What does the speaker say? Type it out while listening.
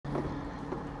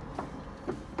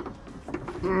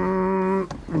Oh,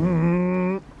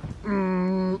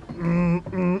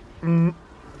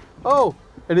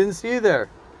 I didn't see you there.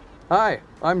 Hi,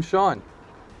 I'm Sean,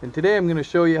 and today I'm going to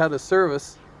show you how to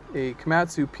service a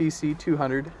Komatsu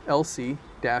PC200LC-8.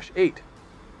 I'm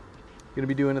going to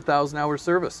be doing a 1,000-hour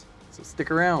service, so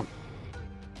stick around.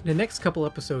 In the next couple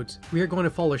episodes, we are going to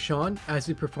follow Sean as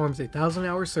he performs a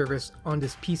 1,000-hour service on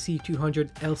this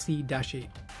PC200LC-8.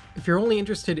 If you're only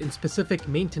interested in specific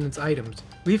maintenance items,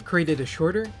 we've created a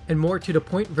shorter and more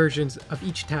to-the-point versions of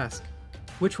each task,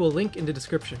 which we'll link in the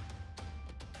description.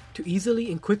 To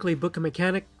easily and quickly book a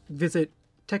mechanic, visit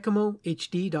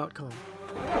tecamohd.com.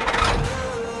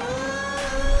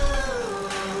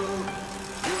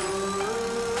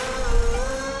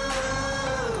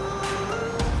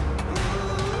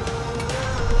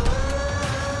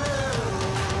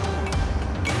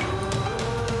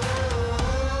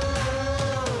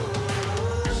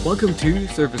 Welcome to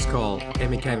Service Call, a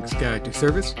mechanic's guide to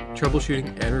service,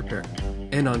 troubleshooting, and repair.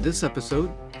 And on this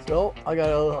episode... So, I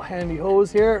got a little handy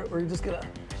hose here. We're just gonna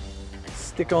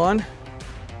stick on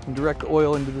and direct the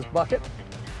oil into this bucket.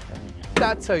 And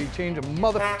that's how you change a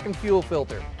motherfucking fuel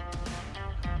filter.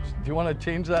 Do you want to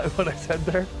change that, what I said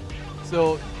there?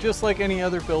 So, just like any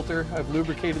other filter, I've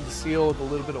lubricated the seal with a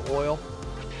little bit of oil.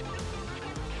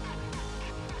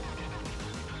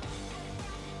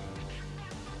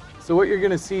 So what you're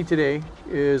going to see today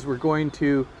is we're going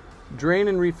to drain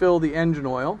and refill the engine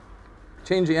oil,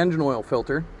 change the engine oil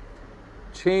filter,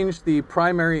 change the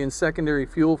primary and secondary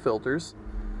fuel filters.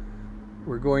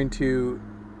 We're going to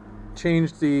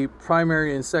change the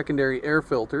primary and secondary air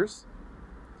filters.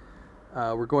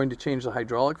 We're going to change the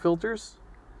hydraulic filters.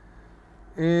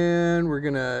 And we're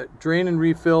going to drain and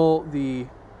refill the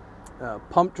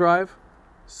pump drive,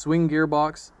 swing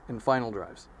gearbox, and final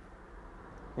drives.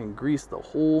 And grease the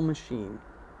whole machine.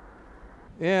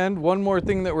 And one more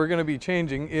thing that we're going to be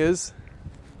changing is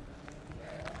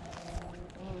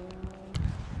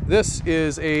this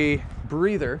is a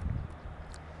breather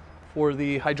for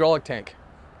the hydraulic tank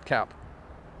cap.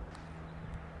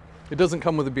 It doesn't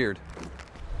come with a beard.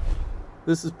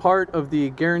 This is part of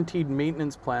the guaranteed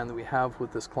maintenance plan that we have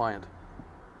with this client.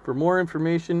 For more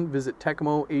information, visit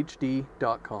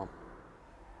tecamohd.com.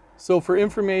 So for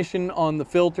information on the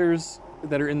filters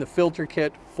that are in the filter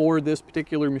kit for this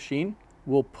particular machine,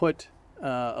 we'll put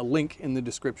a link in the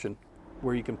description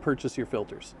where you can purchase your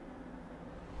filters.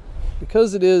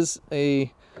 Because it is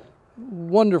a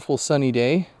wonderful sunny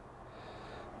day,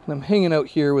 and I'm hanging out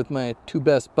here with my two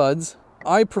best buds,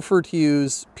 I prefer to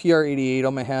use PR88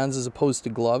 on my hands as opposed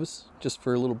to gloves, just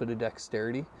for a little bit of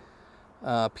dexterity.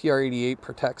 PR88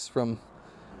 protects from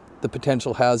the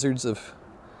potential hazards of,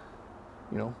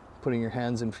 you know, putting your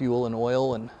hands in fuel and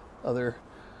oil and other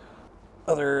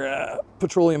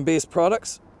petroleum-based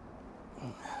products.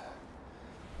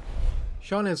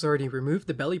 Sean has already removed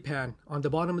the belly pan on the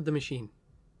bottom of the machine.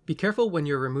 Be careful when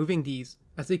you're removing these,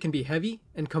 as they can be heavy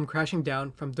and come crashing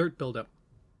down from dirt buildup.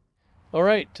 All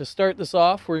right, to start this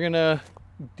off, we're gonna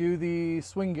do the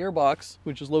swing gearbox,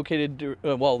 which is located,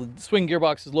 well, the swing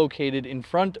gearbox is located in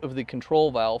front of the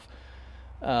control valve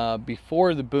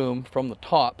before the boom from the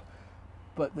top.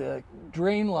 But the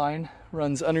drain line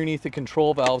runs underneath the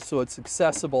control valve, so it's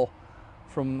accessible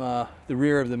from the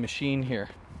rear of the machine here.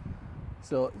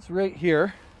 So it's right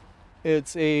here.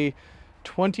 It's a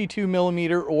 22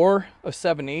 millimeter or a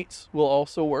 7/8 will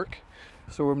also work.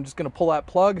 So I'm just gonna pull that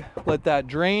plug, let that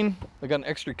drain. I got an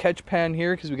extra catch pan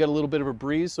here because we got a little bit of a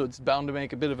breeze, so it's bound to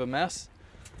make a bit of a mess.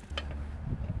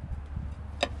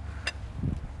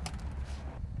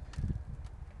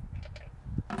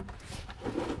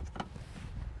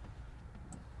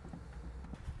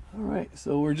 All right,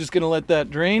 so we're just gonna let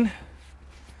that drain,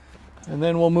 and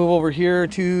then we'll move over here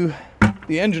to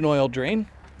the engine oil drain.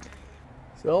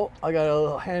 So I got a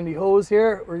little handy hose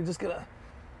here. We're just gonna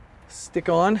stick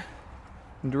on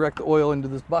and direct the oil into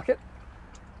this bucket.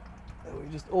 And we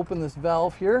just open this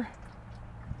valve here,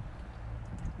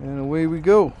 and away we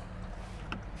go.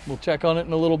 We'll check on it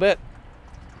in a little bit.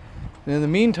 And in the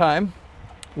meantime,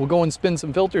 we'll go and spin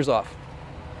some filters off.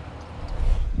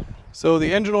 So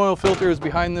the engine oil filter is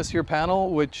behind this here panel,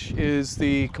 which is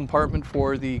the compartment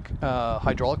for the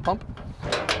hydraulic pump.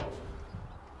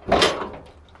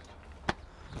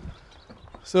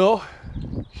 So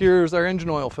here's our engine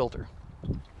oil filter.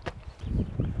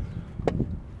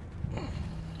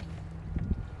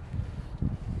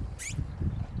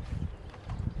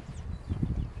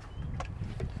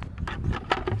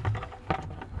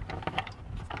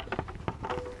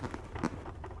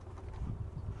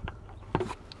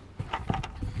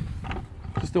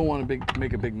 Don't want to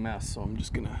make a big mess, so I'm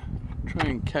just gonna try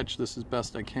and catch this as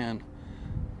best I can.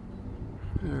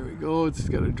 There we go, it's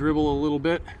got to dribble a little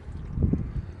bit.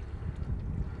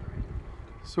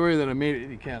 Sorry that I made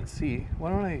it you can't see. Why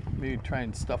don't I maybe try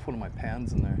and stuff one of my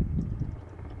pans in there?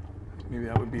 Maybe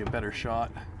that would be a better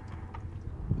shot.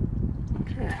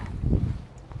 Okay.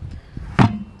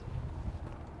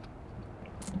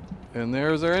 And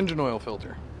there's our engine oil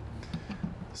filter.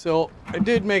 So I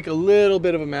did make a little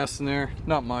bit of a mess in there,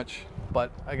 not much,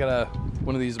 but I got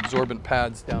one of these absorbent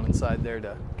pads down inside there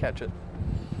to catch it.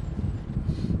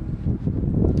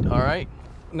 All right,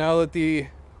 now that the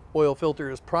oil filter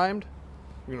is primed,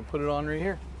 we're gonna put it on right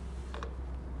here.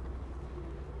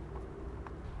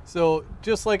 So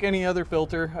just like any other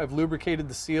filter, I've lubricated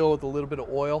the seal with a little bit of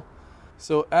oil.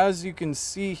 So as you can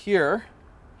see here,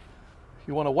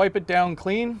 you wanna wipe it down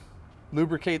clean,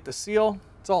 lubricate the seal.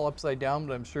 It's all upside down,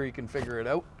 but I'm sure you can figure it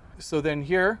out. So then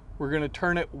here, we're gonna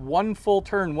turn it one full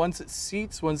turn once it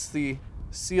seats, once the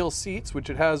seal seats, which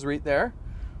it has right there.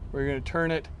 We're gonna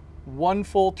turn it one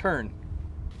full turn,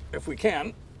 if we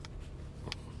can.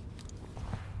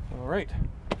 All right,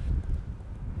 so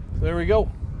there we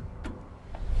go.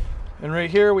 And right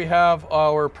here we have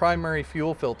our primary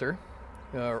fuel filter,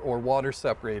 or water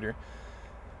separator.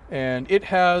 And it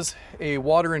has a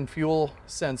water and fuel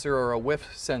sensor, or a whiff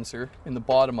sensor, in the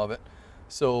bottom of it.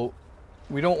 So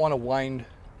we don't want to wind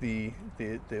the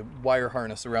wire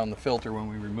harness around the filter when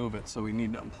we remove it. So we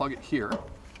need to unplug it here.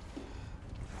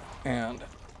 And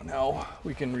now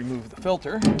we can remove the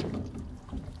filter.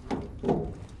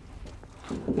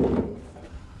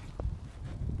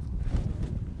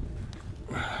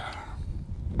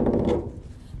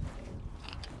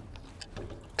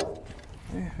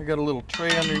 Okay, I got a little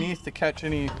tray underneath to catch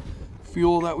any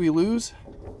fuel that we lose.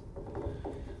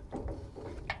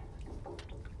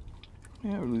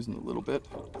 Yeah, we're losing a little bit.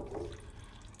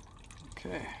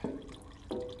 Okay.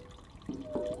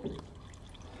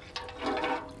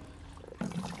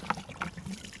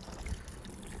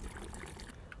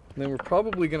 And then we're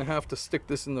probably going to have to stick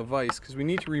this in the vise because we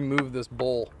need to remove this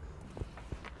bowl.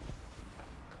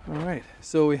 All right,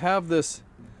 so we have this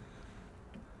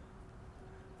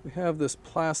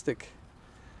plastic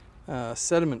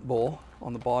sediment bowl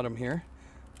on the bottom here.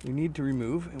 We need to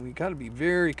remove, and we got to be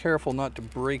very careful not to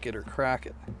break it or crack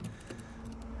it.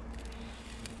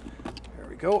 There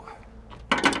we go.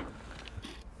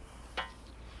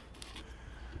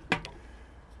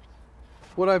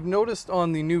 What I've noticed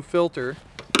on the new filter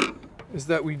is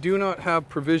that we do not have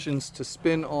provisions to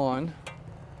spin on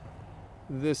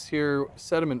this here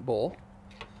sediment bowl.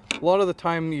 A lot of the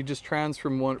time you just transfer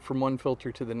from one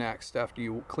filter to the next after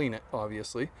you clean it,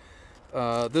 obviously.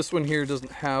 This one here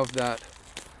doesn't have that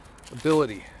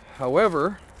ability.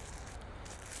 However,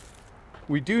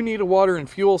 we do need a water and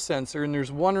fuel sensor, and there's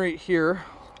one right here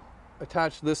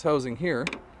attached to this housing here.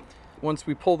 Once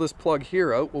we pull this plug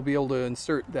here out, we'll be able to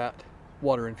insert that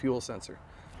water and fuel sensor.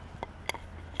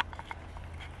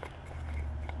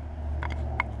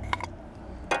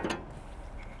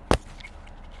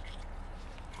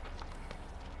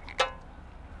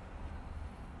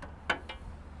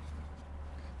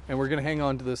 And we're going to hang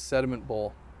on to this sediment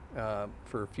bowl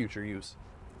for future use.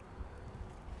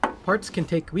 Parts can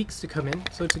take weeks to come in,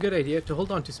 so it's a good idea to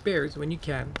hold on to spares when you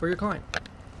can for your client.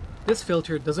 This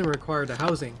filter doesn't require the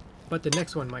housing, but the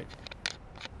next one might.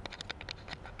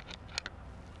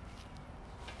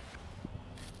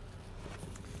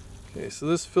 Okay, so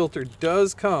this filter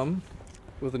does come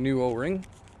with a new O-ring,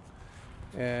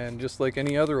 and just like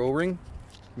any other O-ring,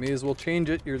 may as well change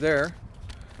it. You're there.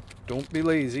 Don't be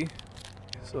lazy.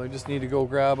 So I just need to go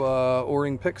grab a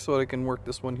O-ring pick so I can work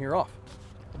this one here off.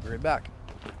 I'll be right back.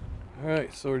 All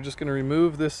right, so we're just going to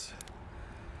remove this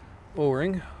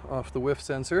O-ring off the whiff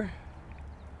sensor.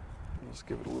 Let's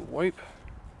give it a little wipe.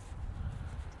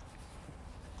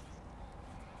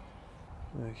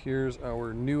 Here's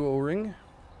our new O-ring.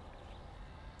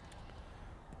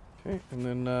 Okay, and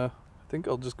then I think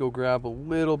I'll just go grab a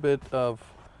little bit of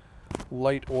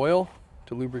light oil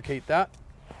to lubricate that,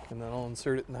 and then I'll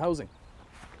insert it in the housing.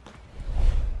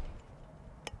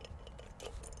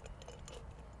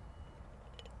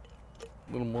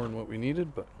 A little more than what we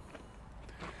needed, but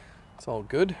it's all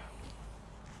good.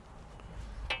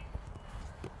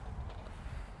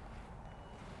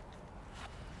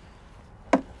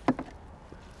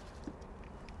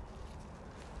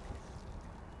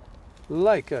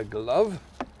 Like a glove.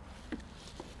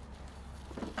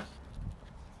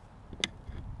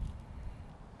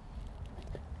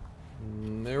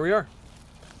 And there we are.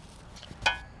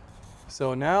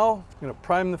 So now I'm going to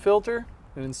prime the filter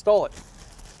and install it.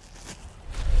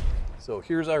 So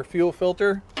here's our fuel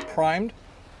filter primed.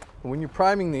 And when you're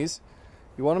priming these,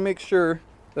 you want to make sure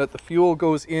that the fuel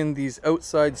goes in these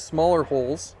outside smaller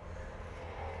holes,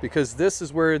 because this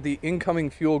is where the incoming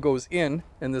fuel goes in,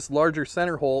 and this larger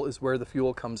center hole is where the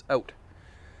fuel comes out.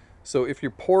 So if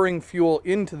you're pouring fuel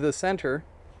into the center,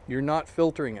 you're not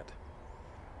filtering it.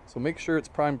 So make sure it's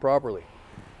primed properly.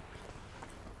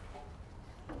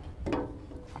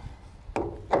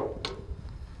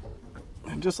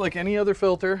 And just like any other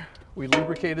filter, we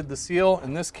lubricated the seal.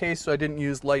 In this case, I didn't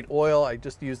use light oil. I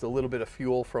just used a little bit of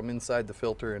fuel from inside the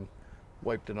filter and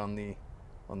wiped it on the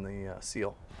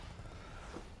seal.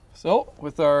 So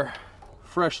with our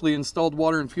freshly installed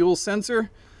water and fuel sensor,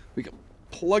 we can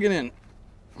plug it in.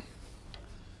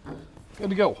 Good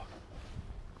to go.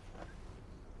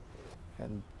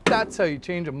 And that's how you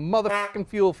change a motherfucking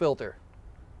fuel filter.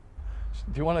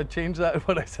 Do you want to change that,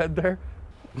 what I said there?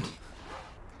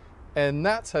 And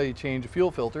that's how you change a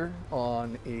fuel filter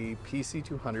on a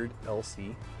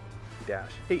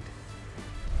PC200LC-8.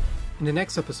 In the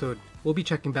next episode, we'll be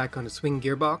checking back on the swing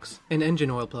gearbox and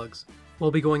engine oil plugs.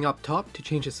 We'll be going up top to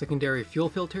change the secondary fuel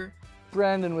filter.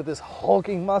 Brandon with his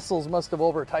hulking muscles must have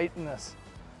over-tightened this.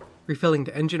 Refilling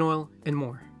the engine oil, and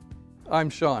more. I'm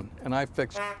Sean, and I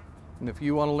fix shit. And if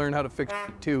you want to learn how to fix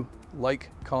shit too, like,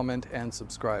 comment, and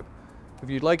subscribe. If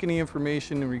you'd like any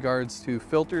information in regards to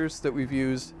filters that we've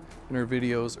used in our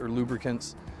videos or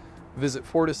lubricants, visit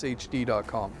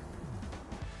fortishd.com.